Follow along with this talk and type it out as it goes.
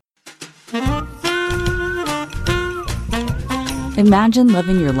Imagine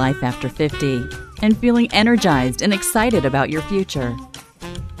living your life after 50 and feeling energized and excited about your future.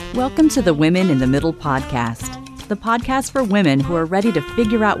 Welcome to the Women in the Middle podcast, the podcast for women who are ready to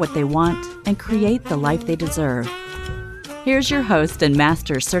figure out what they want and create the life they deserve. Here's your host and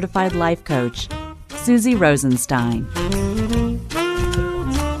Master Certified Life Coach, Susie Rosenstein.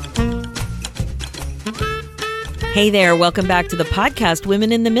 Hey there, welcome back to the podcast,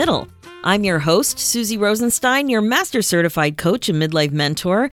 Women in the Middle. I'm your host, Susie Rosenstein, your Master Certified Coach and Midlife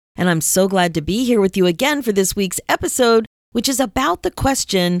Mentor, and I'm so glad to be here with you again for this week's episode, which is about the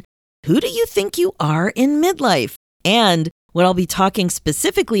question, who do you think you are in midlife? And what I'll be talking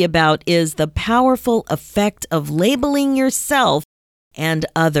specifically about is the powerful effect of labeling yourself and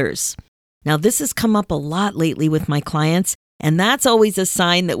others. Now, this has come up a lot lately with my clients, and that's always a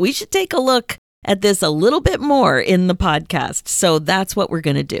sign that we should take a look at this a little bit more in the podcast. So that's what we're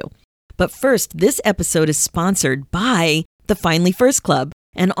going to do. But first, this episode is sponsored by the Finally First Club,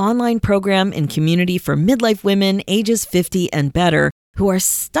 an online program and community for midlife women ages 50 and better who are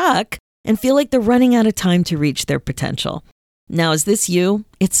stuck and feel like they're running out of time to reach their potential. Now, is this you?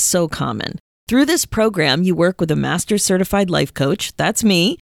 It's so common. Through this program, you work with a Master Certified Life Coach, that's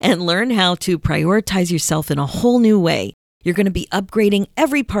me, and learn how to prioritize yourself in a whole new way. You're going to be upgrading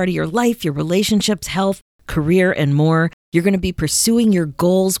every part of your life, your relationships, health, career, and more. You're going to be pursuing your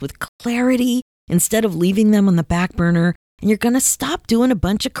goals with clarity instead of leaving them on the back burner. And you're going to stop doing a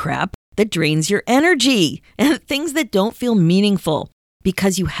bunch of crap that drains your energy and things that don't feel meaningful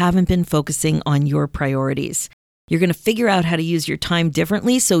because you haven't been focusing on your priorities. You're going to figure out how to use your time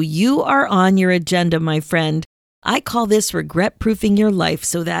differently so you are on your agenda, my friend. I call this regret-proofing your life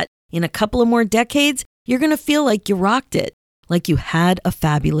so that in a couple of more decades, you're going to feel like you rocked it, like you had a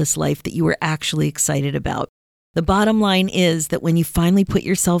fabulous life that you were actually excited about. The bottom line is that when you finally put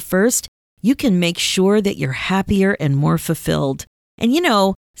yourself first, you can make sure that you're happier and more fulfilled. And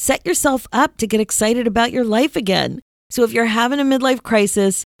set yourself up to get excited about your life again. So if you're having a midlife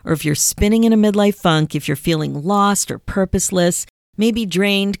crisis, or if you're spinning in a midlife funk, if you're feeling lost or purposeless, maybe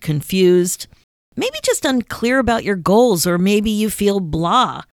drained, confused, maybe just unclear about your goals, or maybe you feel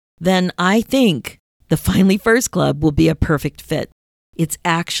blah, then I think the Finally First Club will be a perfect fit. It's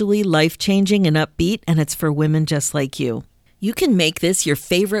actually life-changing and upbeat, and it's for women just like you. You can make this your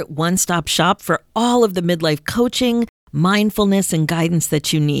favorite one-stop shop for all of the midlife coaching, mindfulness, and guidance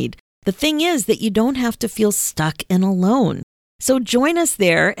that you need. The thing is that you don't have to feel stuck and alone. So join us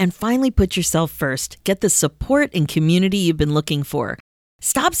there and finally put yourself first. Get the support and community you've been looking for.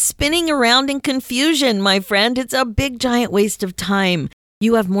 Stop spinning around in confusion, my friend. It's a big, giant waste of time.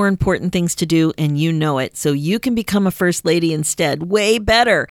 You have more important things to do, and you know it, so you can become a first lady instead. Way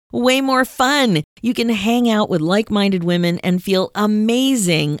better, way more fun. You can hang out with like-minded women and feel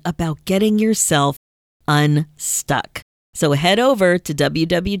amazing about getting yourself unstuck. So head over to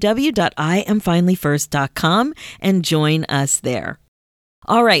www.IamFinallyFirst.com and join us there.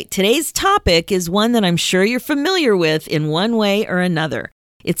 All right, today's topic is one that I'm sure you're familiar with in one way or another.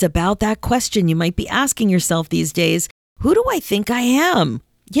 It's about that question you might be asking yourself these days. Who do I think I am?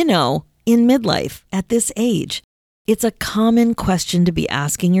 In midlife, at this age. It's a common question to be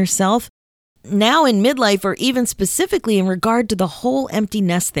asking yourself. Now in midlife, or even specifically in regard to the whole empty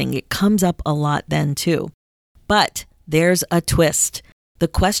nest thing, it comes up a lot then too. But there's a twist. The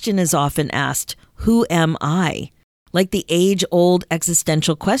question is often asked, who am I? Like the age-old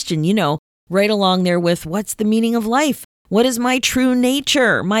existential question, right along there with what's the meaning of life? What is my true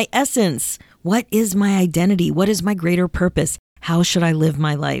nature, my essence? What is my identity? What is my greater purpose? How should I live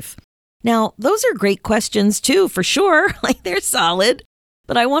my life? Now, those are great questions too, for sure. They're solid.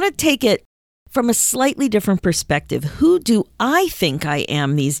 But I want to take it from a slightly different perspective. Who do I think I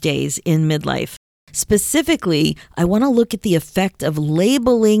am these days in midlife? Specifically, I want to look at the effect of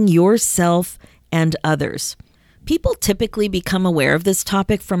labeling yourself and others. People typically become aware of this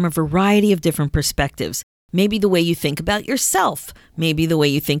topic from a variety of different perspectives. Maybe the way you think about yourself, maybe the way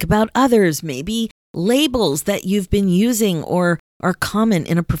you think about others, maybe labels that you've been using or are common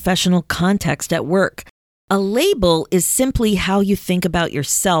in a professional context at work. A label is simply how you think about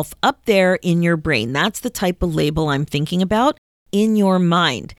yourself up there in your brain. That's the type of label I'm thinking about in your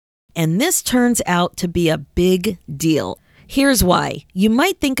mind. And this turns out to be a big deal. Here's why. You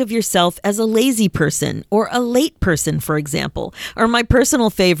might think of yourself as a lazy person or a late person, for example, or my personal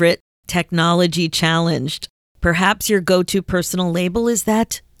favorite, technology challenged. Perhaps your go-to personal label is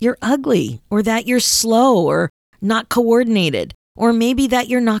that you're ugly, or that you're slow or not coordinated, or maybe that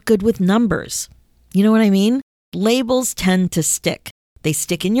you're not good with numbers. You know what I mean? Labels tend to stick. They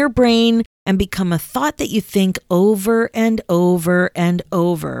stick in your brain and become a thought that you think over and over and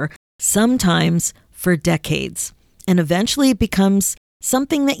over, sometimes for decades. And eventually it becomes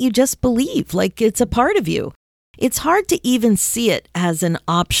something that you just believe, like it's a part of you. It's hard to even see it as an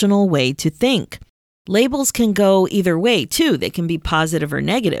optional way to think. Labels can go either way too. They can be positive or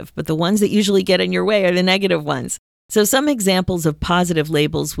negative, but the ones that usually get in your way are the negative ones. So some examples of positive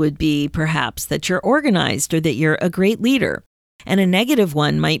labels would be perhaps that you're organized or that you're a great leader. And a negative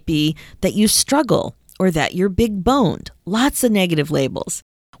one might be that you struggle or that you're big-boned. Lots of negative labels.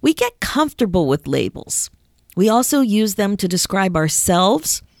 We get comfortable with labels. We also use them to describe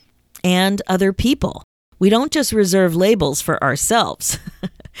ourselves and other people. We don't just reserve labels for ourselves.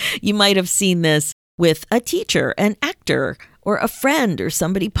 You might have seen this with a teacher, an actor, or a friend, or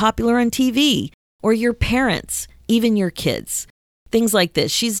somebody popular on TV, or your parents, even your kids. Things like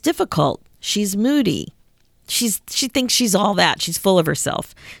this. She's difficult. She's moody. She thinks she's all that. She's full of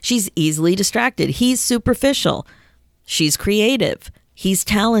herself. She's easily distracted. He's superficial. She's creative. He's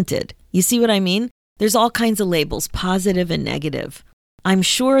talented. You see what I mean? There's all kinds of labels, positive and negative. I'm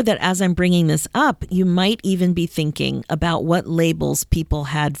sure that as I'm bringing this up, you might even be thinking about what labels people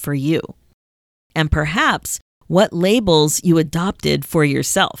had for you. And perhaps what labels you adopted for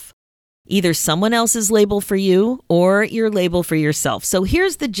yourself. Either someone else's label for you or your label for yourself. So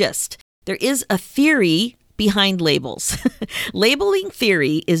here's the gist. There is a theory behind labels. Labeling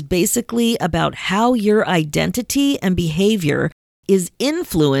theory is basically about how your identity and behavior is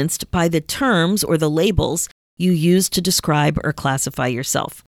influenced by the terms or the labels you use to describe or classify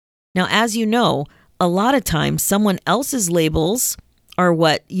yourself. Now, as you know, a lot of times someone else's labels are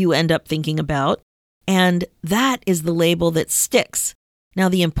what you end up thinking about, and that is the label that sticks. Now,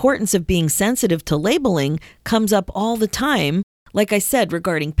 the importance of being sensitive to labeling comes up all the time, like I said,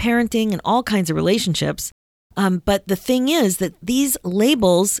 regarding parenting and all kinds of relationships. But the thing is that these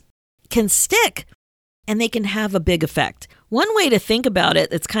labels can stick and they can have a big effect. One way to think about it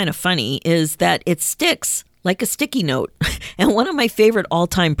that's kind of funny is that it sticks like a sticky note. And one of my favorite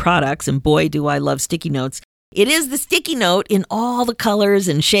all-time products, and boy, do I love sticky notes, it is the sticky note in all the colors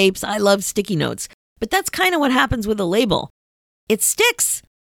and shapes. I love sticky notes. But that's kind of what happens with a label. It sticks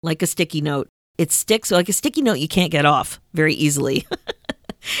like a sticky note. It sticks like a sticky note you can't get off very easily.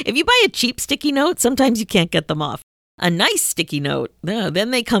 If you buy a cheap sticky note, sometimes you can't get them off. A nice sticky note, then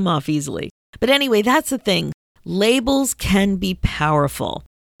they come off easily. But anyway, that's the thing. Labels can be powerful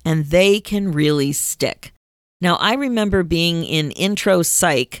and they can really stick. Now, I remember being in intro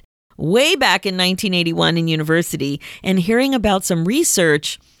psych way back in 1981 in university and hearing about some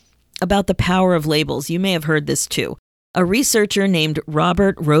research about the power of labels. You may have heard this too. A researcher named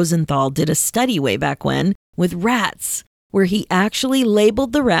Robert Rosenthal did a study way back when with rats, where he actually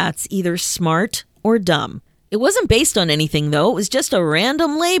labeled the rats either smart or dumb. It wasn't based on anything, though. It was just a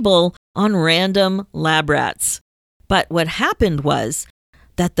random label on random lab rats. But what happened was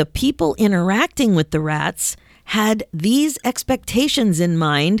that the people interacting with the rats had these expectations in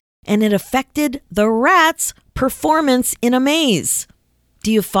mind, and it affected the rats' performance in a maze.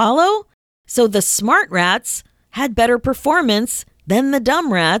 Do you follow? So the smart rats had better performance than the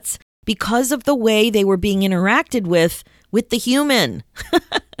dumb rats because of the way they were being interacted with the human.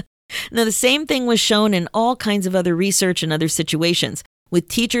 Now, the same thing was shown in all kinds of other research and other situations with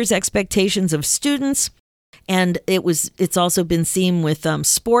teachers' expectations of students. And it's also been seen with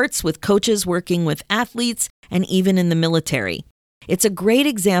sports, with coaches working with athletes, and even in the military. It's a great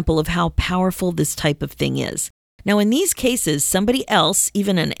example of how powerful this type of thing is. Now, in these cases, somebody else,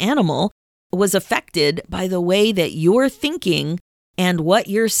 even an animal, was affected by the way that you're thinking and what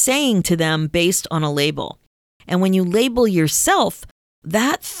you're saying to them based on a label. And when you label yourself,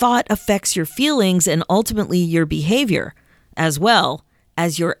 that thought affects your feelings and ultimately your behavior, as well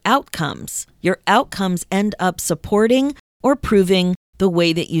as your outcomes. Your outcomes end up supporting or proving the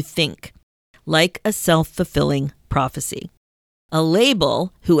way that you think, like a self-fulfilling prophecy. A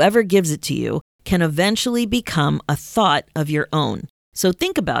label, whoever gives it to you, can eventually become a thought of your own. So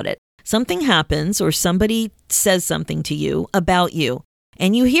think about it. Something happens or somebody says something to you about you,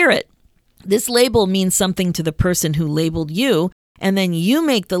 and you hear it. This label means something to the person who labeled you, and then you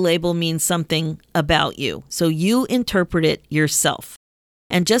make the label mean something about you. So you interpret it yourself.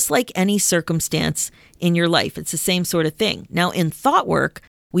 And just like any circumstance in your life, it's the same sort of thing. Now, in thought work,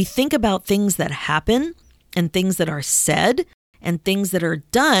 we think about things that happen and things that are said and things that are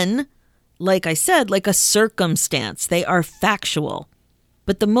done, like I said, like a circumstance. They are factual.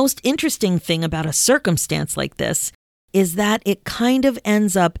 But the most interesting thing about a circumstance like this is that it kind of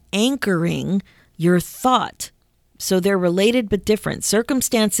ends up anchoring your thought. So they're related but different.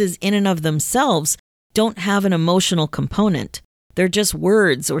 Circumstances in and of themselves don't have an emotional component. They're just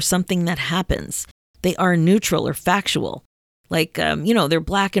words or something that happens. They are neutral or factual. Like, they're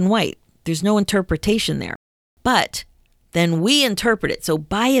black and white. There's no interpretation there. But then we interpret it. So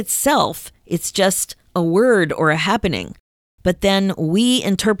by itself, it's just a word or a happening. But then we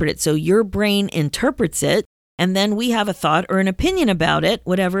interpret it. So your brain interprets it, and then we have a thought or an opinion about it,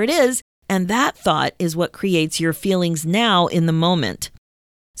 whatever it is. And that thought is what creates your feelings now in the moment.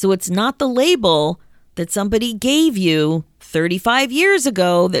 So it's not the label that somebody gave you 35 years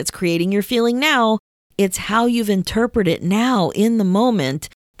ago that's creating your feeling now. It's how you've interpreted it now in the moment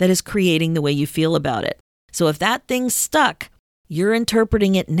that is creating the way you feel about it. So if that thing's stuck, you're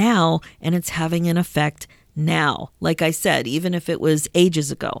interpreting it now and it's having an effect now. Like I said, even if it was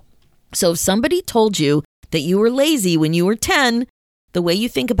ages ago. So if somebody told you that you were lazy when you were 10, the way you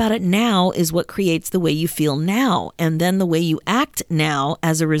think about it now is what creates the way you feel now, and then the way you act now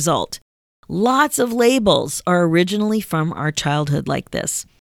as a result. Lots of labels are originally from our childhood like this.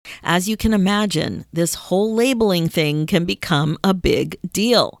 As you can imagine, this whole labeling thing can become a big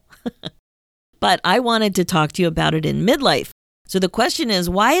deal. But I wanted to talk to you about it in midlife. So the question is,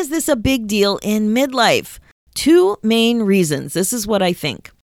 why is this a big deal in midlife? 2 main reasons. This is what I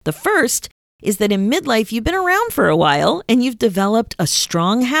think. The first is that in midlife, you've been around for a while and you've developed a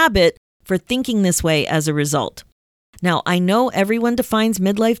strong habit for thinking this way as a result. Now, I know everyone defines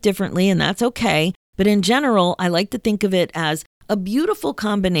midlife differently, and that's okay. But in general, I like to think of it as a beautiful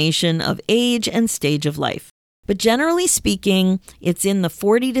combination of age and stage of life. But generally speaking, it's in the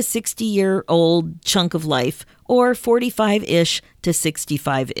 40 to 60-year-old chunk of life, or 45-ish to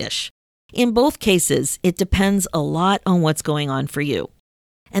 65-ish. In both cases, it depends a lot on what's going on for you.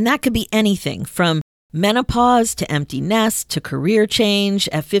 And that could be anything from menopause to empty nest to career change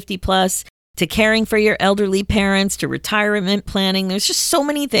at 50 plus to caring for your elderly parents to retirement planning. There's just so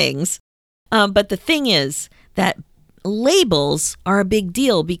many things. But the thing is that labels are a big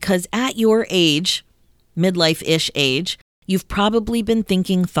deal because at your age, midlife-ish age, you've probably been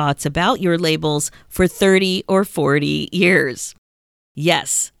thinking thoughts about your labels for 30 or 40 years.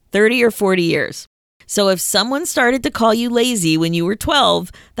 Yes, 30 or 40 years. So if someone started to call you lazy when you were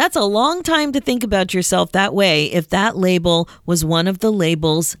 12, that's a long time to think about yourself that way if that label was one of the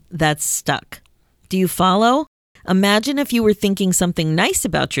labels that's stuck. Do you follow? Imagine if you were thinking something nice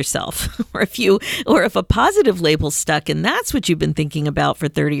about yourself, or if a positive label stuck and that's what you've been thinking about for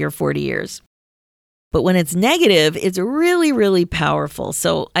 30 or 40 years. But when it's negative, it's really, really powerful.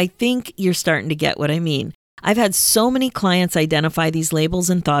 So I think you're starting to get what I mean. I've had so many clients identify these labels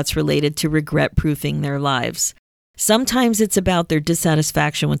and thoughts related to regret-proofing their lives. Sometimes it's about their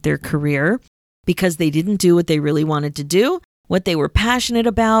dissatisfaction with their career because they didn't do what they really wanted to do, what they were passionate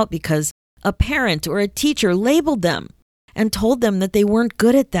about because a parent or a teacher labeled them and told them that they weren't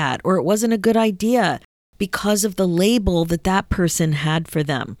good at that or it wasn't a good idea because of the label that that person had for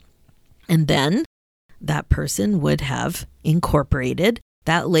them. And then that person would have incorporated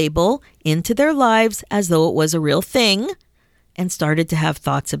that label into their lives as though it was a real thing and started to have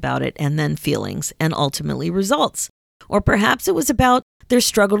thoughts about it and then feelings and ultimately results. Or perhaps it was about their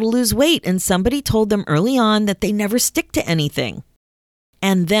struggle to lose weight and somebody told them early on that they never stick to anything.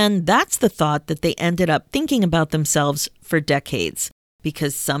 And then that's the thought that they ended up thinking about themselves for decades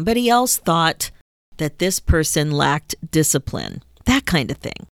because somebody else thought that this person lacked discipline, that kind of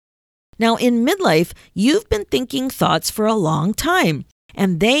thing. Now in midlife, you've been thinking thoughts for a long time.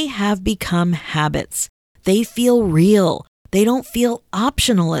 And they have become habits. They feel real. They don't feel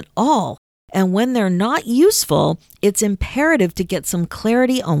optional at all. And when they're not useful, it's imperative to get some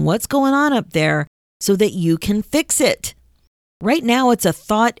clarity on what's going on up there so that you can fix it. Right now, it's a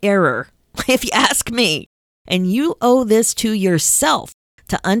thought error, if you ask me. And you owe this to yourself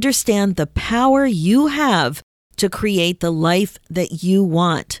to understand the power you have to create the life that you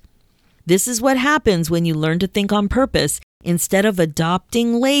want. This is what happens when you learn to think on purpose instead of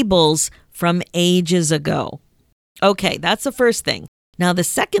adopting labels from ages ago. Okay, that's the first thing. Now, the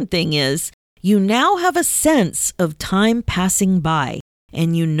second thing is you now have a sense of time passing by,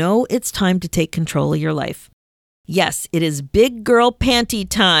 and you know it's time to take control of your life. Yes, it is big girl panty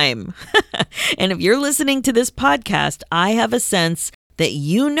time. And if you're listening to this podcast, I have a sense that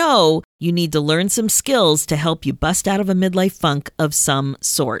you know you need to learn some skills to help you bust out of a midlife funk of some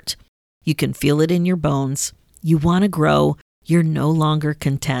sort. You can feel it in your bones. You want to grow. You're no longer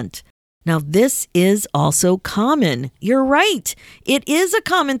content. Now, this is also common. You're right. It is a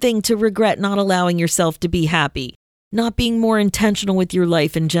common thing to regret not allowing yourself to be happy, not being more intentional with your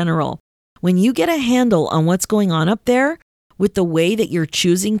life in general. When you get a handle on what's going on up there with the way that you're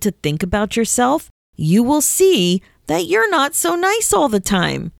choosing to think about yourself, you will see that you're not so nice all the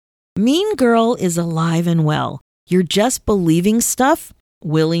time. Mean girl is alive and well. You're just believing stuff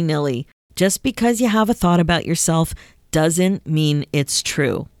willy-nilly. Just because you have a thought about yourself doesn't mean it's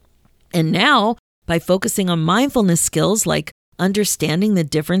true. And now, by focusing on mindfulness skills like understanding the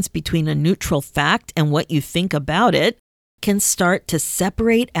difference between a neutral fact and what you think about it, can start to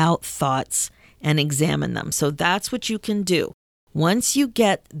separate out thoughts and examine them. So that's what you can do. Once you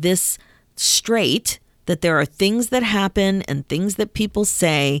get this straight, that there are things that happen and things that people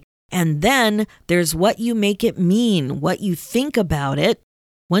say, and then there's what you make it mean, what you think about it.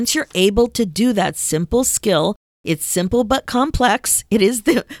 Once you're able to do that simple skill, it's simple but complex. It is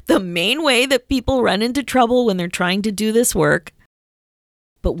the main way that people run into trouble when they're trying to do this work.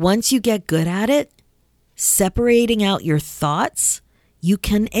 But once you get good at it, separating out your thoughts, you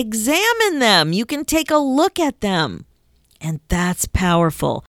can examine them. You can take a look at them. And that's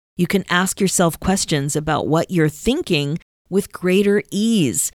powerful. You can ask yourself questions about what you're thinking with greater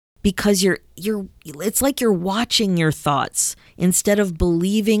ease because it's like you're watching your thoughts instead of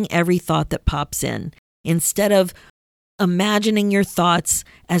believing every thought that pops in. Instead of imagining your thoughts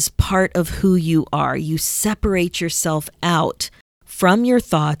as part of who you are, you separate yourself out from your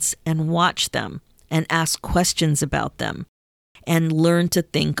thoughts and watch them and ask questions about them and learn to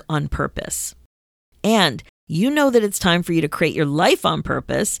think on purpose. And you know that it's time for you to create your life on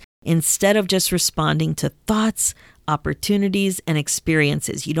purpose instead of just responding to thoughts, opportunities, and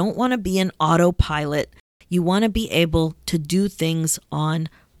experiences. You don't want to be an autopilot. You want to be able to do things on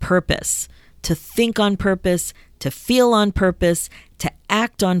purpose. To think on purpose, to feel on purpose, to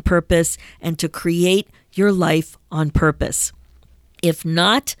act on purpose, and to create your life on purpose. If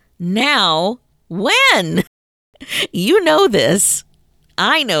not now, when? You know this.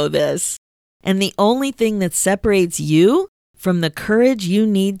 I know this. And the only thing that separates you from the courage you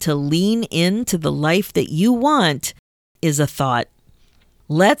need to lean into the life that you want is a thought.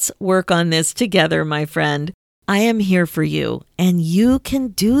 Let's work on this together, my friend. I am here for you, and you can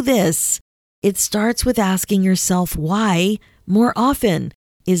do this. It starts with asking yourself why more often.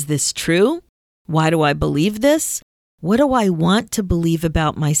 Is this true? Why do I believe this? What do I want to believe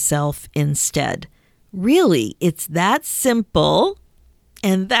about myself instead? Really, it's that simple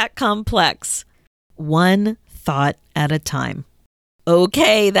and that complex. One thought at a time.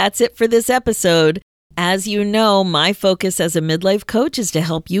 Okay, that's it for this episode. As you know, my focus as a midlife coach is to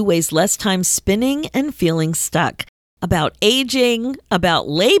help you waste less time spinning and feeling stuck. About aging, about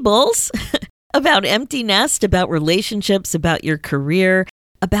labels, about empty nest, about relationships, about your career,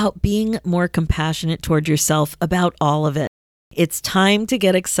 about being more compassionate toward yourself, about all of it. It's time to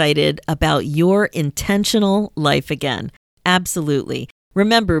get excited about your intentional life again. Absolutely.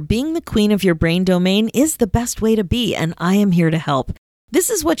 Remember, being the queen of your brain domain is the best way to be, and I am here to help. This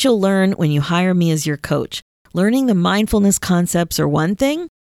is what you'll learn when you hire me as your coach. Learning the mindfulness concepts are one thing,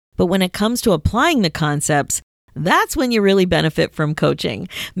 but when it comes to applying the concepts, that's when you really benefit from coaching.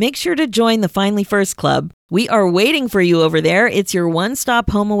 Make sure to join the Finally First Club. We are waiting for you over there. It's your one-stop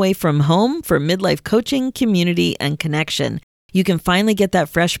home away from home for midlife coaching, community, and connection. You can finally get that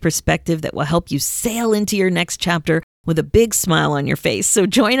fresh perspective that will help you sail into your next chapter with a big smile on your face. So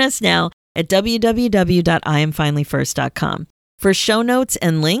join us now at www.iamfinallyfirst.com. For show notes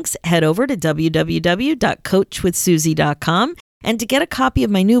and links, head over to www.coachwithsusie.com. And to get a copy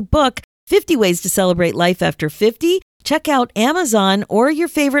of my new book, 50 Ways to Celebrate Life After 50, check out Amazon or your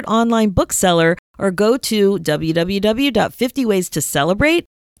favorite online bookseller or go to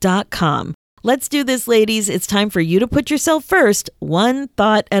www.50waystoCelebrate.com. Let's do this, ladies. It's time for you to put yourself first, one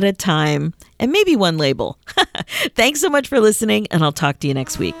thought at a time, and maybe one label. Thanks so much for listening, and I'll talk to you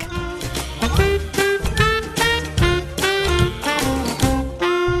next week.